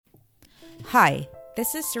Hi,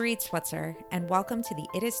 this is Sarit Switzer, and welcome to the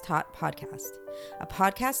It Is Taught podcast, a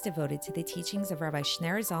podcast devoted to the teachings of Rabbi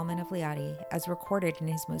Shneur Zalman of Liadi as recorded in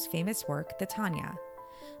his most famous work, the Tanya.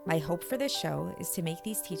 My hope for this show is to make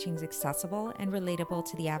these teachings accessible and relatable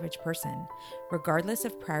to the average person, regardless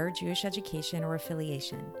of prior Jewish education or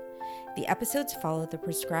affiliation. The episodes follow the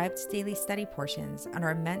prescribed daily study portions and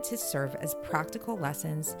are meant to serve as practical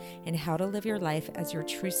lessons in how to live your life as your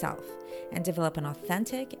true self and develop an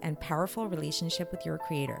authentic and powerful relationship with your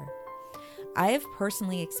Creator. I have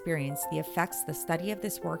personally experienced the effects the study of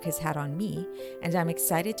this work has had on me, and I'm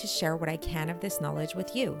excited to share what I can of this knowledge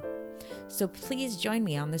with you. So please join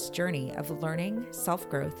me on this journey of learning,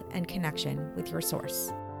 self-growth, and connection with your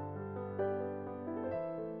source.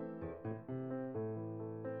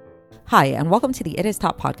 Hi, and welcome to the It Is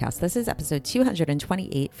Taught podcast. This is episode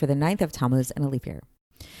 228 for the 9th of Tammuz in a leap year.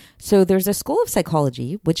 So there's a school of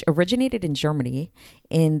psychology which originated in Germany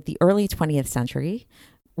in the early 20th century,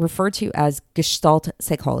 referred to as Gestalt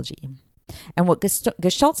psychology. And what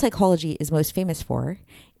Gestalt psychology is most famous for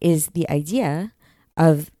is the idea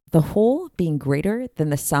of the whole being greater than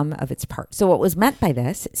the sum of its parts. So what was meant by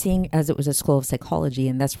this, seeing as it was a school of psychology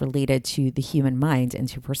and thus related to the human mind and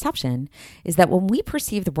to perception, is that when we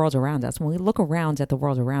perceive the world around us, when we look around at the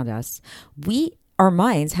world around us, our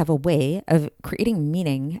minds have a way of creating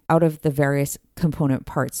meaning out of the various component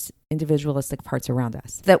parts, individualistic parts around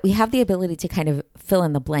us, that we have the ability to kind of fill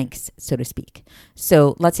in the blanks, so to speak.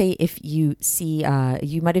 So let's say if you see,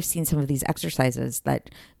 you might have seen some of these exercises that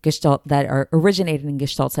are originated in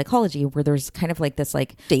Gestalt psychology, where there's kind of like this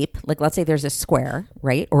like shape, like let's say there's a square,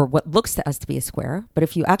 right? Or what looks to us to be a square. But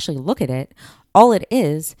if you actually look at it, all it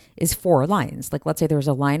is four lines. Like let's say there's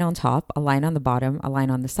a line on top, a line on the bottom, a line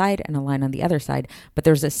on the side, and a line on the other side, but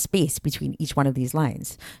there's a space between each one of these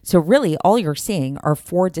lines. So really all you're seeing are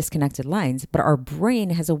four disconnected lines, but our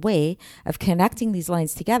brain has a way of connecting these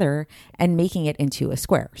lines together and making it into a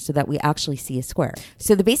square so that we actually see a square.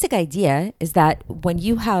 So the basic idea is that when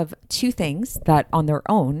you have two things that on their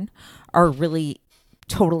own are really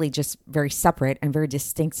totally just very separate and very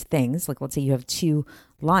distinct things, like let's say you have two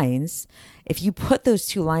lines, if you put those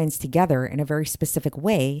two lines together in a very specific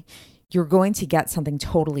way, you're going to get something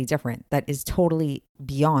totally different that is totally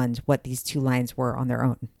beyond what these two lines were on their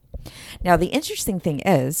own. Now, the interesting thing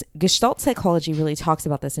is, Gestalt psychology really talks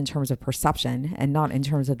about this in terms of perception and not in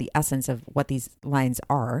terms of the essence of what these lines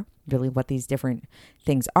are, really what these different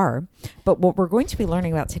things are. But what we're going to be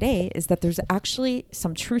learning about today is that there's actually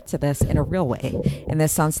some truth to this in a real way, in the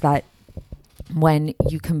sense that when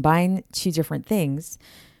you combine two different things,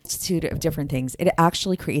 it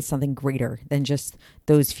actually creates something greater than just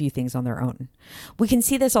those few things on their own. We can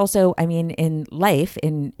see this also, in life,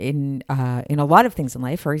 in a lot of things in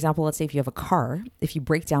life. For example, let's say if you have a car, if you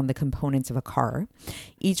break down the components of a car,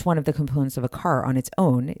 each one of the components of a car on its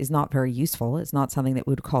own is not very useful. It's not something that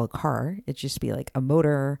we would call a car. It'd just be like a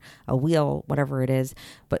motor, a wheel, whatever it is.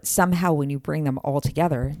 But somehow when you bring them all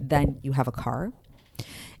together, then you have a car.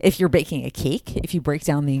 If you're baking a cake, if you break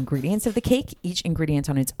down the ingredients of the cake, each ingredient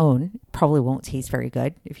on its own probably won't taste very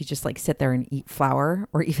good. If you just like sit there and eat flour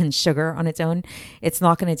or even sugar on its own, it's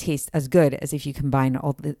not going to taste as good as if you combine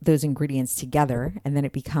all those ingredients together and then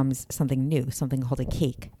it becomes something new, something called a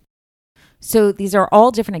cake. So these are all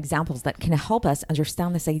different examples that can help us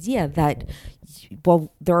understand this idea that,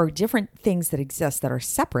 while there are different things that exist that are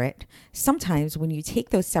separate, sometimes when you take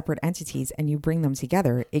those separate entities and you bring them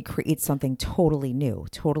together, it creates something totally new,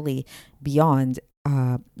 totally beyond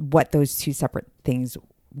what those two separate things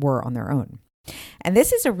were on their own. And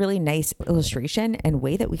this is a really nice illustration and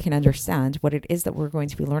way that we can understand what it is that we're going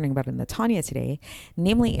to be learning about in the Tanya today,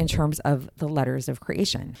 namely in terms of the letters of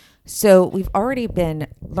creation. So we've already been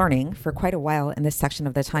learning for quite a while in this section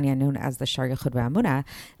of the Tanya known as the Shar Yichud V'Amunah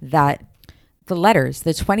that the letters,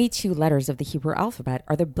 the 22 letters of the Hebrew alphabet,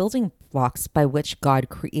 are the building blocks by which God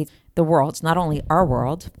creates the world, not only our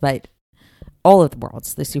world, but all of the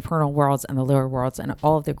worlds, the supernal worlds and the lower worlds and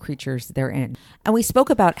all of the creatures therein. And we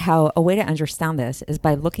spoke about how a way to understand this is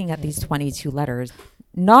by looking at these 22 letters,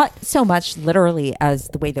 not so much literally as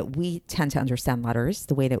the way that we tend to understand letters,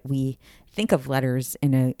 the way that we think of letters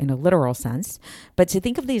in a literal sense, but to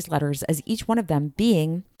think of these letters as each one of them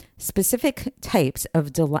being specific types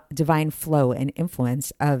of divine flow and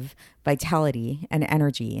influence of vitality and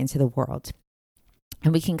energy into the world.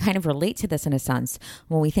 And we can kind of relate to this in a sense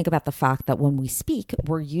when we think about the fact that when we speak,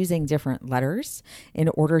 we're using different letters in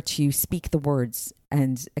order to speak the words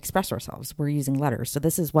and express ourselves. We're using letters. So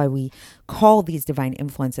this is why we call these divine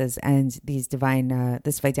influences and these divine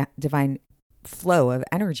flow of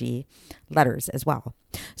energy letters as well.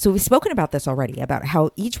 So we've spoken about this already, about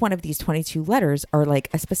how each one of these 22 letters are like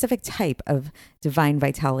a specific type of divine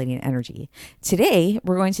vitality and energy. Today,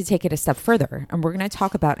 we're going to take it a step further, and we're going to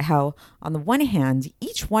talk about how, on the one hand,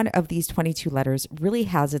 each one of these 22 letters really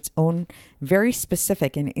has its own very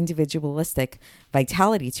specific and individualistic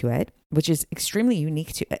vitality to it, which is extremely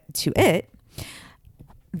unique to it.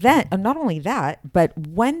 Then, not only that, but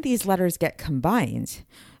when these letters get combined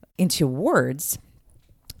into words,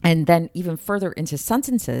 and then even further into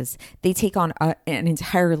sentences, they take on an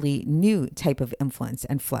entirely new type of influence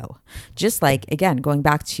and flow. Just like, again, going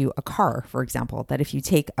back to a car, for example, that if you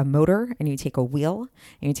take a motor and you take a wheel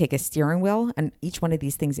and you take a steering wheel and each one of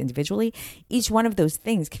these things individually, each one of those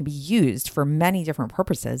things can be used for many different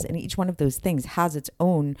purposes. And each one of those things has its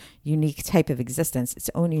own unique type of existence, its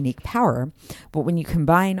own unique power. But when you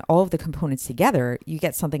combine all of the components together, you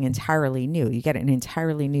get something entirely new. You get an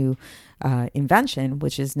entirely new invention,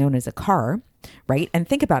 which is known as a car, right? And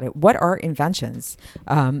think about it. What are inventions?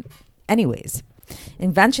 Anyways,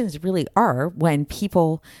 inventions really are when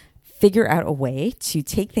people figure out a way to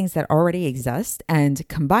take things that already exist and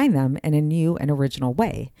combine them in a new and original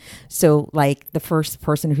way. So like the first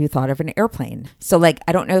person who thought of an airplane. So like,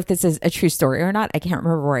 I don't know if this is a true story or not. I can't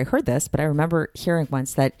remember where I heard this, but I remember hearing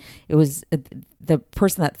once that it was the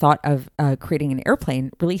person that thought of creating an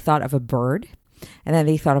airplane really thought of a bird. And then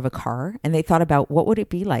they thought of a car, and they thought about what would it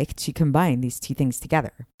be like to combine these two things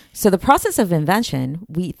together. So the process of invention,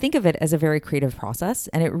 we think of it as a very creative process,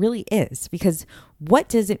 and it really is, because what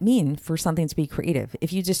does it mean for something to be creative?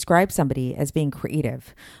 If you describe somebody as being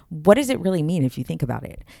creative, what does it really mean if you think about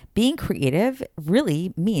it? Being creative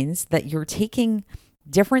really means that you're taking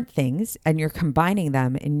different things and you're combining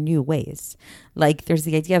them in new ways. Like there's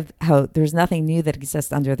the idea of how there's nothing new that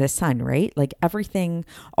exists under the sun, right? Like everything,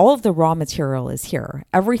 all of the raw material is here.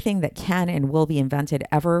 Everything that can and will be invented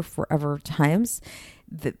ever, forever times,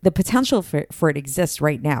 the potential for it exists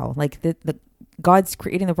right now. Like the God's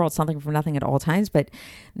creating the world something from nothing at all times, but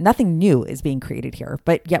nothing new is being created here.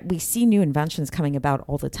 But yet we see new inventions coming about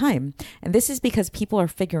all the time. And this is because people are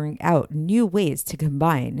figuring out new ways to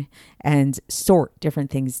combine and sort different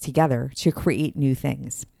things together to create new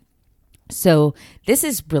things. So this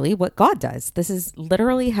is really what God does. This is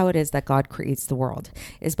literally how it is that God creates the world,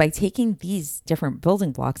 is by taking these different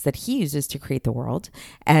building blocks that he uses to create the world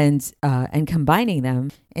and combining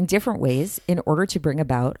them in different ways in order to bring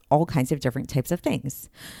about all kinds of different types of things.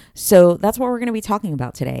 So that's what we're going to be talking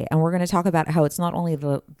about today. And we're going to talk about how it's not only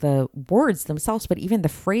the words themselves, but even the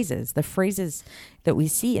phrases that we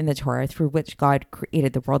see in the Torah through which God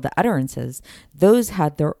created the world, the utterances, those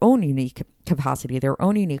had their own unique capacity, their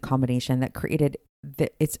own unique combination that created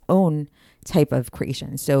its own type of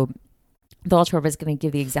creation. So the Alter Rebbe is going to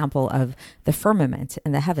give the example of the firmament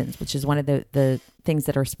and the heavens, which is one of the things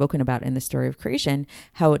that are spoken about in the story of creation,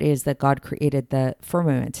 how it is that God created the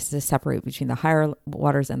firmament to separate between the higher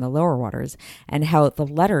waters and the lower waters, and how the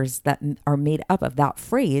letters that are made up of that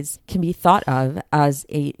phrase can be thought of as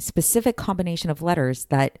a specific combination of letters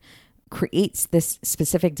that creates this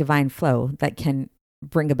specific divine flow that can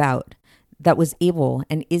bring about, that was able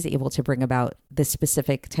and is able to bring about the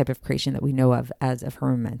specific type of creation that we know of as a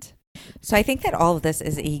firmament. So I think that all of this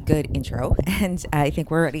is a good intro, and I think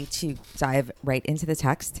we're ready to dive right into the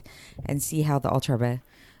text and see how the Alter Rebbe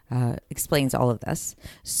explains all of this.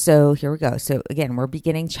 So here we go. So again, we're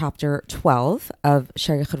beginning chapter 12 of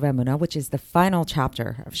Shari Chud V'Emunah, which is the final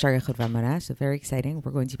chapter of Shari Chud V'Emunah. So very exciting.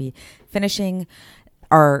 We're going to be finishing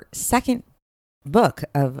our second book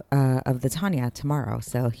of the Tanya tomorrow.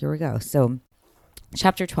 So here we go. So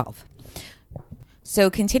chapter 12. So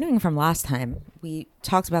continuing from last time, we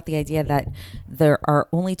talked about the idea that there are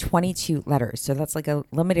only 22 letters. So that's like a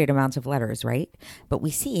limited amount of letters, right? But we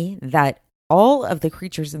see that all of the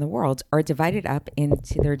creatures in the world are divided up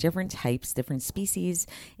into their different types, different species,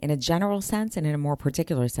 in a general sense and in a more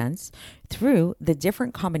particular sense, through the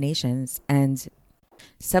different combinations and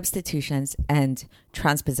substitutions and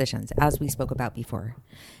transpositions, as we spoke about before.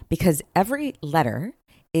 Because every letter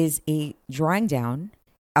is a drawing down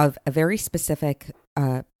of a very specific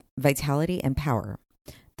vitality and power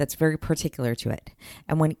that's very particular to it.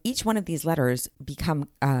 And when each one of these letters become,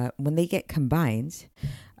 when they get combined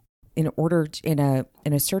in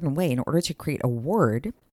a certain way, in order to create a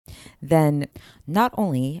word, then not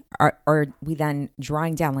only are we then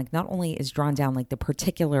drawing down, like not only is drawn down like the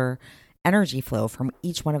particular energy flow from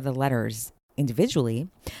each one of the letters individually,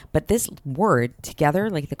 but this word together,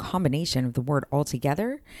 like the combination of the word all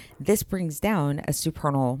together, this brings down a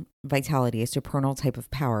supernal vitality, a supernal type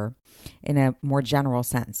of power in a more general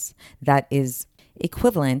sense that is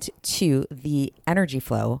equivalent to the energy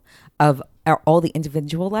flow of are all the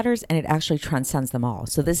individual letters, and it actually transcends them all.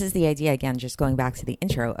 So this is the idea, again, just going back to the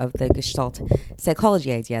intro of the Gestalt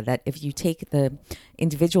psychology idea, that if you take the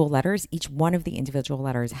individual letters, each one of the individual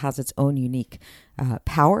letters has its own unique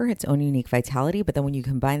power, its own unique vitality. But then when you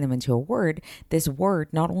combine them into a word, this word,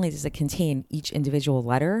 not only does it contain each individual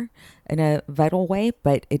letter in a vital way,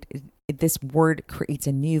 but this word creates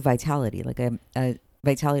a new vitality, like a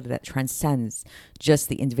vitality that transcends just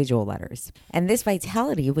the individual letters. And this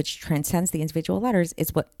vitality, which transcends the individual letters,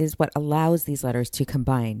 is what allows these letters to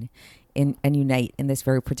combine and unite in this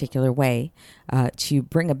very particular way, to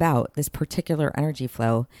bring about this particular energy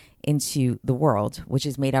flow into the world, which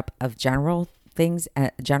is made up of general things,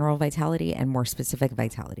 general vitality and more specific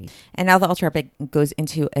vitality. And now the Alter Rebbe goes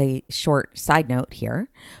into a short side note here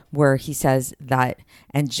where he says that,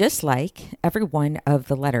 and just like every one of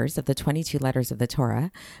the letters of the 22 letters of the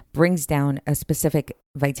Torah brings down a specific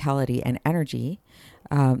vitality and energy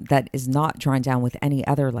that is not drawn down with any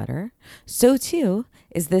other letter, so too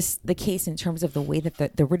is this the case in terms of the way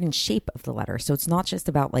that the written shape of the letter. So it's not just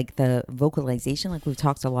about like the vocalization, like we've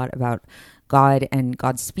talked a lot about God and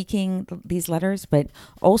God speaking these letters, but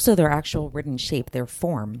also their actual written shape, their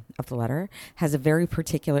form of the letter is very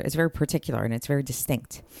particular and it's very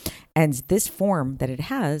distinct. And this form that it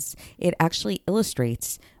has, it actually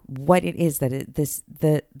illustrates what it is that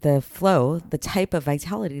the flow, the type of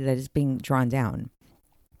vitality that is being drawn down,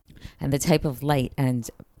 and the type of light and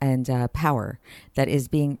power that is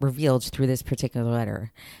being revealed through this particular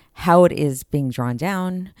letter, how it is being drawn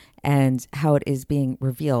down, and how it is being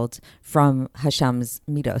revealed from Hashem's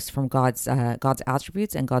midos, from God's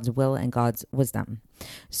attributes and God's will and God's wisdom.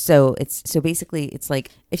 So basically it's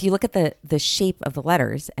like if you look at the shape of the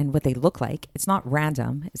letters and what they look like, it's not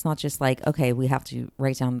random. It's not just like, okay, we have to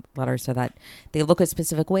write down letters so that they look a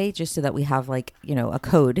specific way just so that we have like, a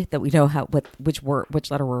code that we know which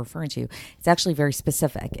letter we're referring to. It's actually very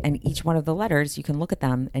specific, and each one of the letters, you can look at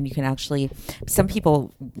them and you can actually, some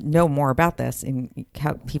people know more about this, and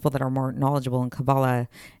people that are more knowledgeable in Kabbalah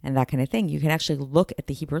and that kind of thing, you can actually look at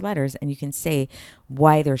the Hebrew letters and you can say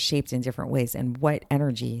why they're shaped in different ways and what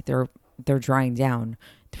energy they're drawing down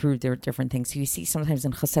through their different things. So you see sometimes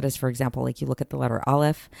in Chassidus, for example, like you look at the letter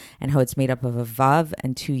Aleph and how it's made up of a Vav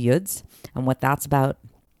and two Yuds and what that's about,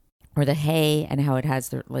 or the Hey and how it has,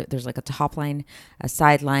 there's like a top line, a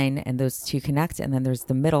side line, and those two connect, and then there's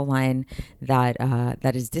the middle line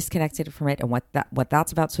that is disconnected from it, and what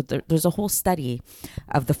that's about. So there's a whole study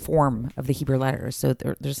of the form of the Hebrew letters. So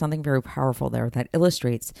there's something very powerful there that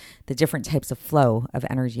illustrates the different types of flow of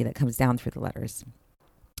energy that comes down through the letters.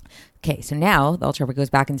 Okay, so now the Alter Rebbe goes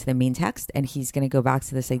back into the main text, and he's going to go back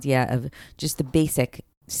to this idea of just the basic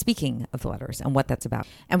speaking of the letters and what that's about.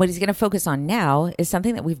 And what he's going to focus on now is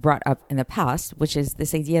something that we've brought up in the past, which is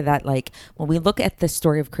this idea that like when we look at the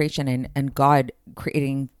story of creation and God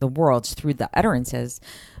creating the world through the utterances,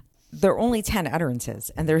 there are only 10 utterances,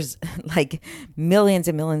 and there's like millions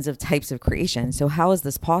and millions of types of creation. So how is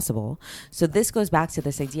this possible? So this goes back to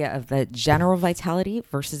this idea of the general vitality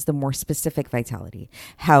versus the more specific vitality.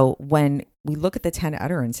 How when we look at the 10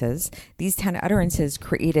 utterances, these 10 utterances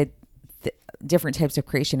created different types of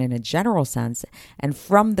creation in a general sense, and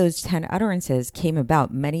from those 10 utterances came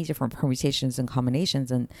about many different permutations and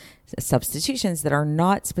combinations and substitutions that are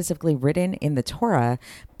not specifically written in the Torah,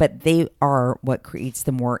 but they are what creates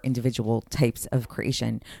the more individual types of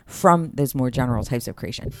creation from those more general types of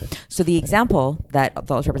creation. So the example that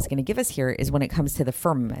the Alter Rebbe is going to give us here is when it comes to the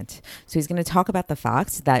firmament. So he's going to talk about the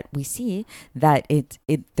fact that we see that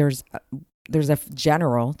there's a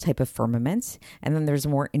general type of firmament, and then there's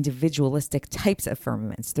more individualistic types of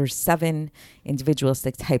firmaments. There's 7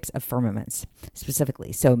 individualistic types of firmaments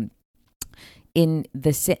specifically. So in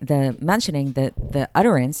the mentioning the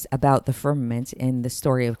utterance about the firmament in the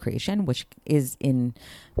story of creation, which is in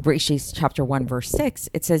Bereshit chapter 1 verse 6,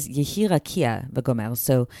 it says Yehi Rakia v'Gomer,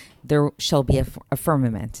 so there shall be a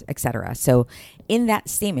firmament, etc. So in that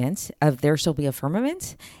statement of there shall be a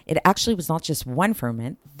firmament, it actually was not just one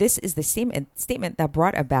firmament. This is the same statement that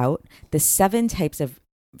brought about the 7 types of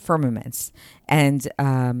firmaments and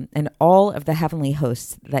all of the heavenly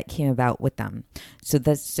hosts that came about with them.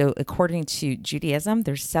 So according to Judaism,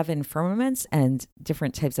 there's 7 firmaments and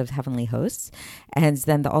different types of heavenly hosts. And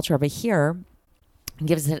then the Alter Rebbe here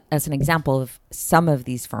gives us an example of some of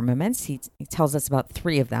these firmaments. He tells us about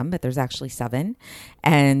 3 of them, but there's actually 7.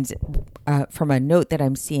 And from a note that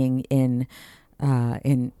I'm seeing in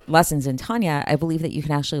Lessons in Tanya, I believe that you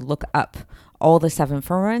can actually look up all the 7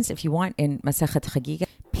 firmaments if you want in Masechet Chagiga,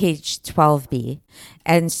 page 12b.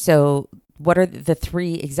 And so what are the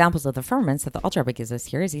three examples of the firmaments that the Alter Rebbe gives us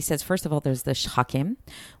here? Is he says, first of all, there's the shchakim,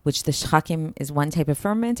 which the shchakim is one type of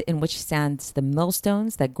firmament in which stands the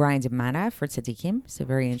millstones that grind manna for tzaddikim. So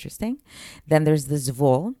very interesting. Then there's the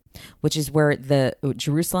zvul, which is where the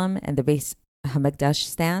Jerusalem and the base Hamikdash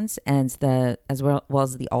stands, and as well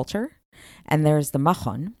as the altar. And there's the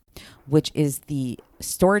machon, which is the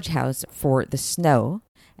storage house for the snow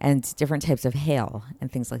and different types of hail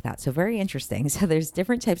and things like that. So very interesting. So there's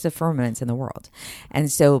different types of firmaments in the world.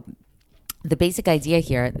 And so the basic idea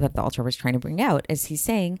here that the Alter was trying to bring out is he's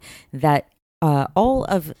saying that all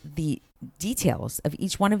of the details of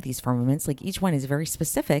each one of these firmaments, like each one is very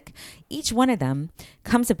specific, each one of them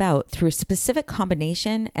comes about through a specific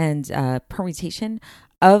combination and permutation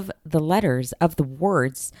of the letters of the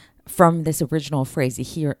words from this original phrase,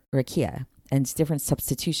 Yehi Rakia, and different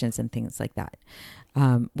substitutions and things like that.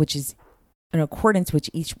 Which is in accordance with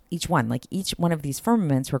each one. Like each one of these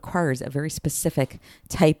firmaments requires a very specific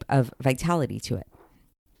type of vitality to it.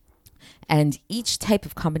 And each type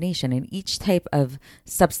of combination and each type of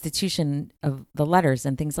substitution of the letters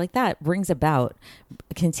and things like that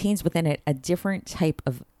contains within it a different type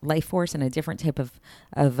of life force and a different type of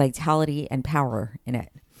vitality and power in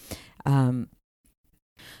it.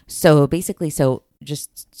 So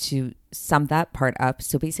just to sum that part up,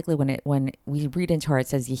 so basically when we read into it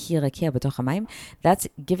says Yehi Rakia b'toch hamayim, that's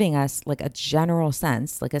giving us like a general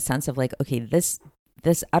sense, like a sense of like, okay, this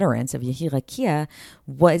utterance of Yehi Rakia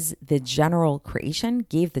was the general creation,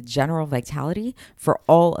 gave the general vitality for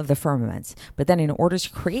all of the firmaments. But then in order to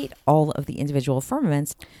create all of the individual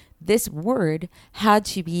firmaments, this word had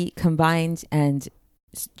to be combined and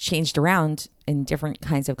changed around in different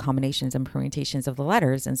kinds of combinations and permutations of the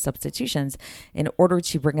letters and substitutions in order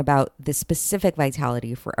to bring about the specific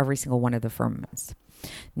vitality for every single one of the firmaments.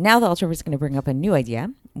 Now the Alter is going to bring up a new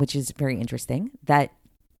idea, which is very interesting, that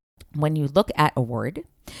when you look at a word,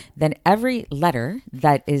 then every letter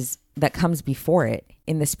that comes before it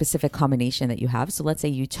in the specific combination that you have. So let's say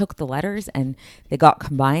you took the letters and they got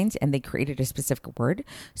combined and they created a specific word.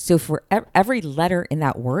 So for every letter in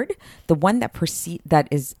that word, the one that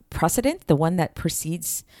is precedent, the one that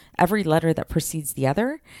precedes every letter that precedes the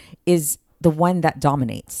other, is the one that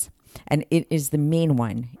dominates. And it is the main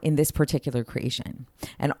one in this particular creation.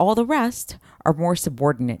 And all the rest are more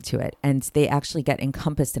subordinate to it, and they actually get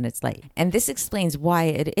encompassed in its light. And this explains why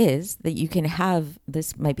it is that you can have,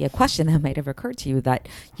 this might be a question that might have occurred to you, that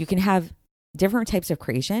you can have different types of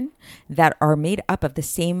creation that are made up of the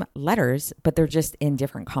same letters, but they're just in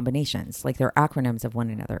different combinations, like they're acronyms of one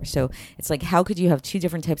another. So it's like, how could you have two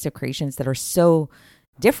different types of creations that are so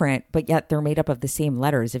different, but yet they're made up of the same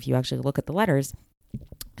letters if you actually look at the letters?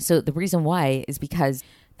 So the reason why is because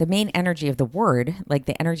the main energy of the word, like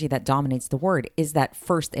the energy that dominates the word, is that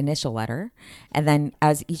first initial letter. And then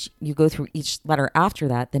as you go through each letter after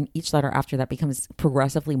that, then each letter after that becomes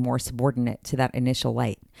progressively more subordinate to that initial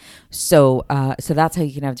light. So that's how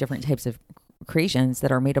you can have different types of creations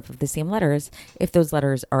that are made up of the same letters if those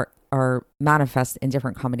letters are manifest in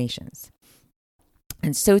different combinations.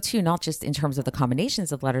 And so too, not just in terms of the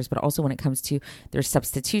combinations of letters, but also when it comes to their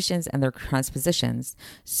substitutions and their transpositions.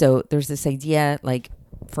 So there's this idea, like,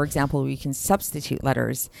 for example, we can substitute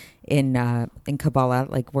letters in Kabbalah,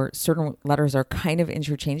 like where certain letters are kind of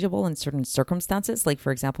interchangeable in certain circumstances. Like,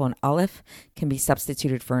 for example, an aleph can be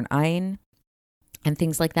substituted for an ayin and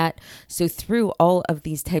things like that. So through all of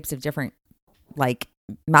these types of different, like,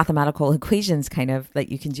 mathematical equations kind of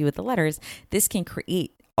that you can do with the letters, this can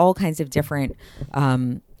create all kinds of different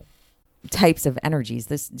types of energies,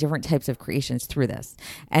 different types of creations through this.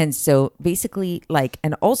 And so basically, like,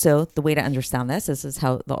 and also the way to understand this is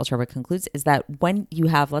how the Alter Rebbe concludes, is that when you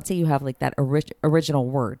have, let's say you have like that original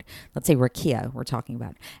word, let's say rakia we're talking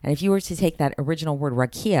about. And if you were to take that original word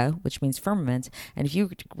rakia, which means firmament, and if you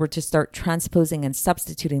were to start transposing and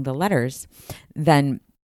substituting the letters, then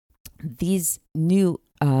these new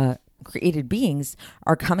created beings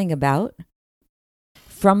are coming about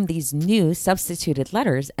from these new substituted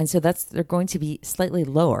letters. And so they're going to be slightly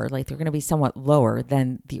lower, like they're going to be somewhat lower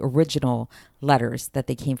than the original letters that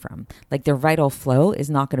they came from. Like their vital flow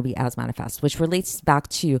is not going to be as manifest, which relates back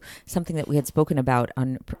to something that we had spoken about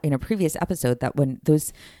in a previous episode, that when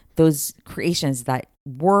those creations that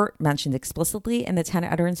were mentioned explicitly in the 10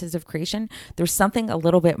 utterances of creation, there's something a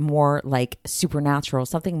little bit more like supernatural,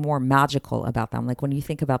 something more magical about them. Like when you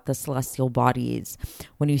think about the celestial bodies,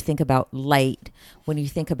 when you think about light, when you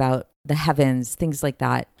think about the heavens, things like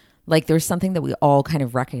that. Like there's something that we all kind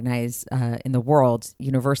of recognize in the world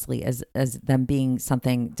universally as them being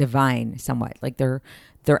something divine somewhat. Like they're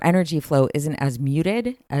their energy flow isn't as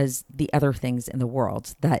muted as the other things in the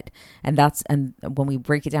world. And when we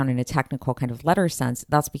break it down in a technical kind of letter sense,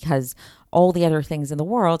 that's because all the other things in the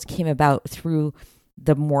world came about through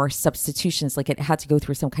the more substitutions, like it had to go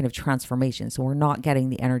through some kind of transformation. So we're not getting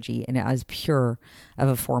the energy in as pure of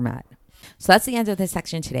a format. So that's the end of this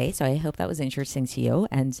section today. So I hope that was interesting to you,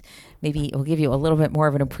 and maybe it will give you a little bit more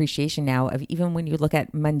of an appreciation now of even when you look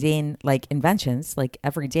at mundane like inventions, like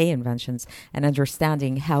everyday inventions, and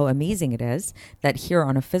understanding how amazing it is that here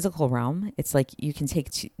on a physical realm, it's like you can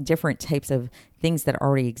take two different types of things that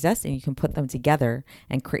already exist and you can put them together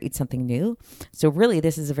and create something new. So really,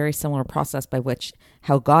 this is a very similar process by which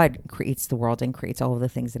how God creates the world and creates all of the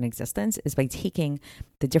things in existence is by taking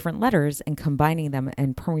the different letters and combining them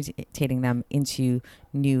and permutating them into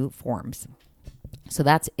new forms. So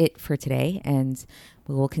that's it for today, and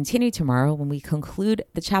we will continue tomorrow when we conclude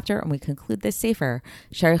the chapter and we conclude this sefer,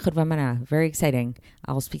 Shari Chudva Mana. Very exciting.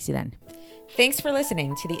 I'll speak to you then. Thanks for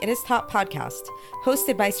listening to the It Is Taught podcast,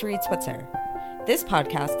 hosted by Sarit Switzer. This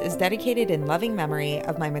podcast is dedicated in loving memory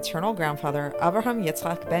of my maternal grandfather, Avraham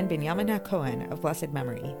Yitzchak ben Binyamin HaKohen of blessed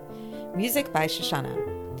memory. Music by Shoshana.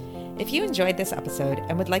 If you enjoyed this episode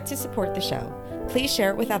and would like to support the show, please share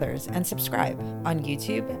it with others and subscribe on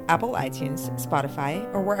YouTube, Apple iTunes,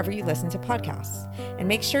 Spotify, or wherever you listen to podcasts. And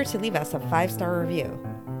make sure to leave us a 5-star review.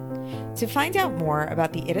 To find out more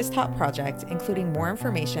about the It Is Taught project, including more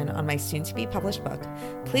information on my soon-to-be published book,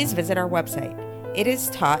 please visit our website,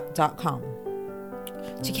 itistaught.com.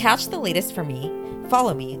 To catch the latest from me,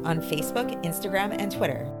 follow me on Facebook, Instagram, and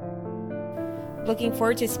Twitter. Looking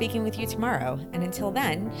forward to speaking with you tomorrow, and until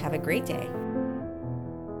then, have a great day.